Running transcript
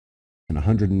and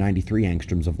 193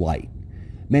 angstroms of light.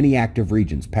 Many active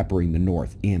regions peppering the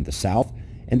north and the south,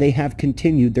 and they have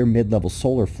continued their mid-level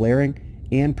solar flaring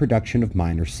and production of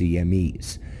minor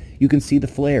CMEs. You can see the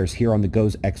flares here on the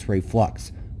GOES X-ray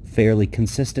flux, fairly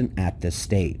consistent at this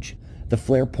stage. The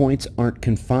flare points aren't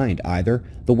confined either.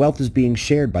 The wealth is being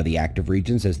shared by the active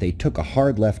regions as they took a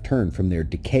hard left turn from their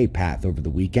decay path over the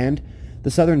weekend.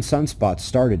 The southern sunspots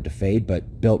started to fade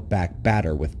but built back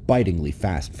better with bitingly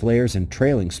fast flares, and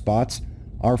trailing spots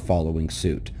are following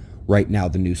suit. Right now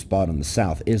the new spot on the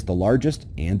south is the largest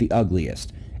and the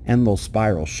ugliest. Enlil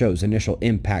spiral shows initial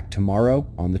impact tomorrow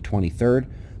on the 23rd,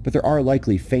 but there are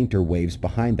likely fainter waves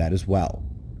behind that as well.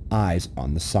 Eyes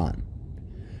on the sun.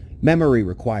 Memory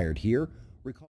required here.